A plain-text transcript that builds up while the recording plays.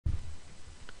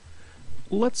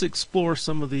let's explore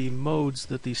some of the modes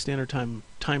that the standard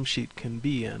timesheet can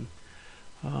be in.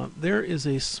 There is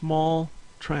a small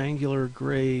triangular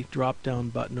gray drop-down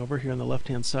button over here on the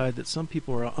left-hand side that some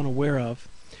people are unaware of.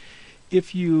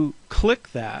 If you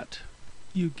click that,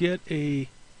 you get a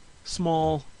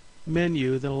small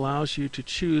menu that allows you to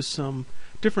choose some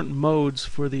different modes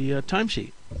for the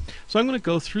timesheet. So I'm going to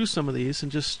go through some of these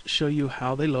and just show you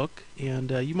how they look,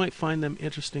 and you might find them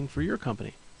interesting for your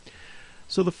company.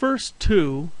 So the first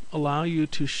two allow you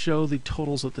to show the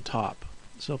totals at the top.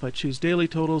 So if I choose daily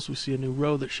totals, we see a new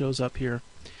row that shows up here.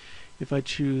 If I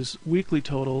choose weekly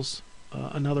totals,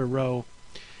 another row.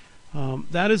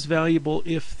 That is valuable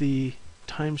if the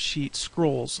timesheet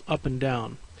scrolls up and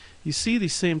down. You see the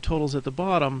same totals at the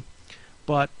bottom,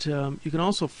 but you can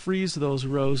also freeze those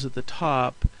rows at the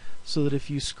top so that if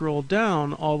you scroll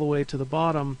down all the way to the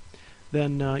bottom,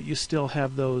 then you still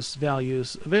have those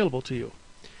values available to you.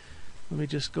 Let me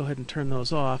just go ahead and turn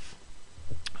those off.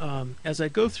 As I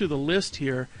go through the list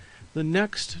here, the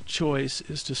next choice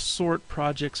is to sort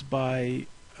projects by,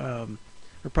 or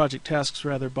project tasks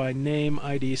rather, by name,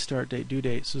 ID, start date, due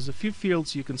date. So there's a few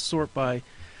fields you can sort by.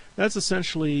 That's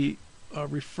essentially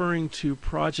referring to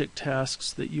project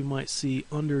tasks that you might see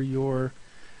under your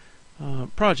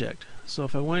project. So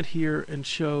if I went here and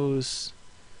chose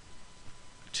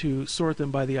to sort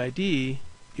them by the ID,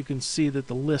 you can see that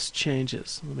the list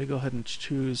changes. Let me go ahead and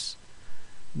choose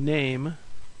name,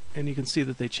 and you can see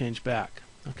that they change back.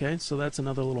 Okay, so that's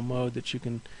another little mode that you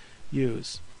can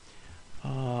use.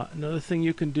 Another thing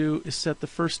you can do is set the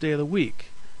first day of the week.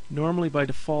 Normally by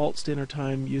default, Standard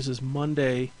Time uses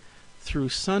Monday through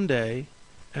Sunday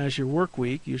as your work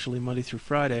week, usually Monday through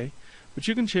Friday, but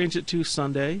you can change it to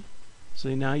Sunday.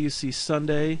 So now you see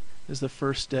Sunday as the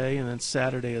first day and then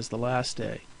Saturday as the last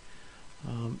day.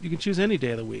 You can choose any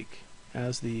day of the week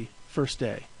as the first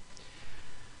day.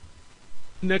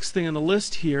 Next thing on the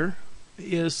list here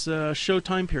is show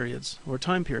time periods, or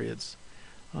time periods.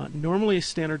 Normally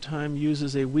Standard Time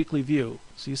uses a weekly view,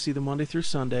 so you see the Monday through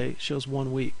Sunday shows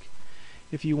 1 week.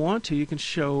 If you want to, you can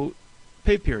show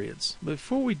pay periods. But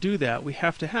before we do that, we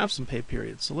have to have some pay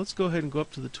periods. So let's go ahead and go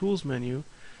up to the Tools menu,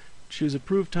 choose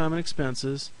Approved Time and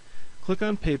Expenses, click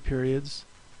on Pay Periods,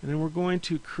 and then we're going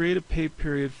to create a pay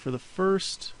period for the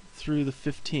 1st through the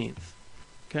 15th.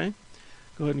 Okay?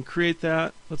 Go ahead and create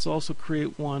that. Let's also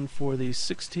create one for the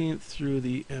 16th through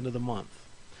the end of the month.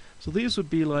 So these would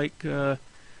be like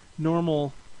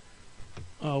normal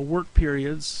work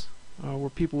periods where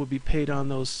people would be paid on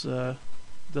those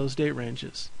date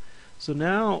ranges. So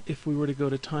now if we were to go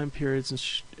to time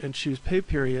periods and choose pay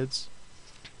periods,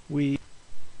 we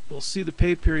will see the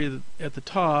pay period at the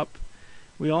top.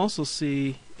 We also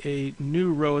see a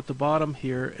new row at the bottom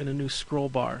here and a new scroll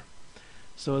bar.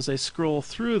 So as I scroll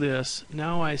through this,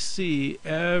 now I see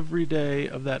every day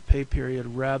of that pay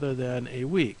period rather than a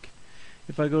week.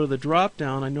 If I go to the drop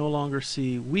down, I no longer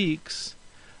see weeks,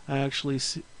 I actually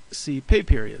see pay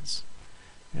periods.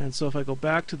 And so if I go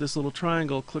back to this little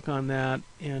triangle, click on that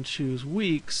and choose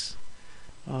weeks,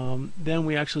 then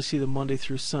we actually see the Monday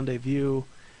through Sunday view,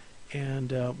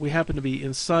 and we happen to be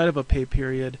inside of a pay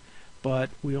period,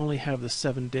 but we only have the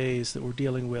 7 days that we're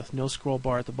dealing with, no scroll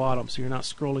bar at the bottom, so you're not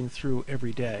scrolling through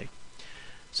every day.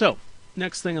 So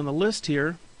next thing on the list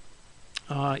here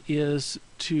is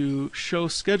to show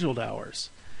scheduled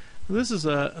hours. Now, this is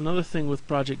another thing with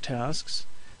project tasks.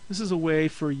 This is a way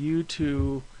for you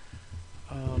to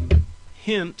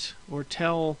hint or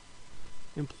tell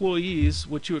employees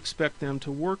what you expect them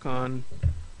to work on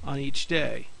each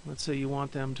day. Let's say you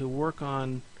want them to work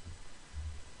on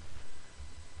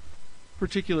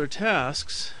particular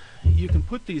tasks. You can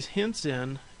put these hints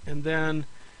in, and then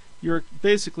you're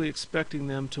basically expecting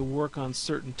them to work on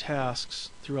certain tasks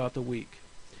throughout the week.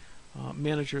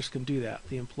 Managers can do that.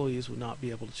 The employees would not be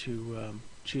able to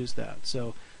choose that.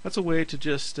 So that's a way to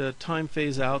just time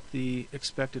phase out the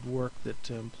expected work that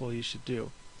employees should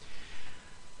do.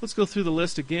 Let's go through the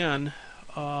list again.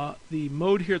 The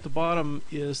mode here at the bottom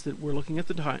is that we're looking at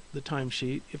the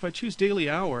timesheet. If I choose daily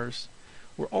hours,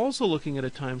 we're also looking at a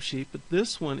timesheet, but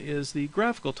this one is the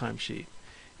graphical timesheet.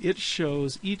 It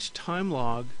shows each time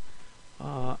log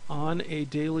on a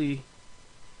daily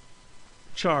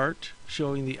chart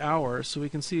showing the hours, so we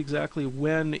can see exactly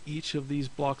when each of these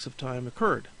blocks of time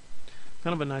occurred.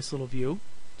 Kind of a nice little view.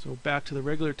 So back to the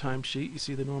regular timesheet, you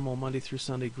see the normal Monday through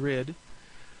Sunday grid.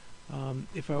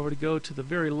 If I were to go to the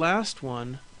very last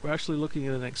one, we're actually looking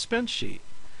at an expense sheet.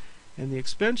 And the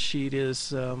expense sheet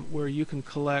is where you can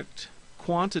collect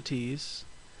quantities.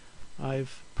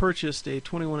 I've purchased a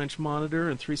 21-inch monitor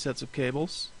and 3 sets of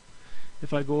cables.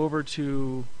 If I go over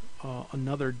to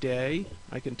another day,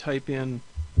 I can type in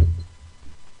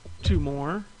two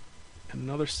more, and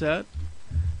another set.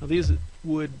 Now these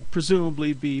would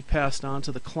presumably be passed on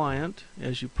to the client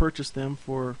as you purchase them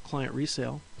for client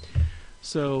resale.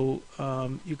 So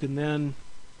you can then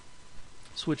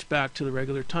switch back to the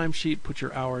regular timesheet, put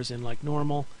your hours in like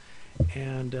normal,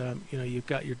 and you've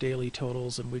got your daily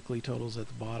totals and weekly totals at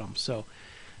the bottom. So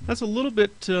that's a little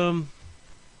bit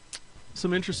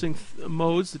some interesting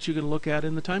modes that you can look at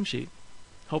in the timesheet.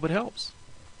 Hope it helps.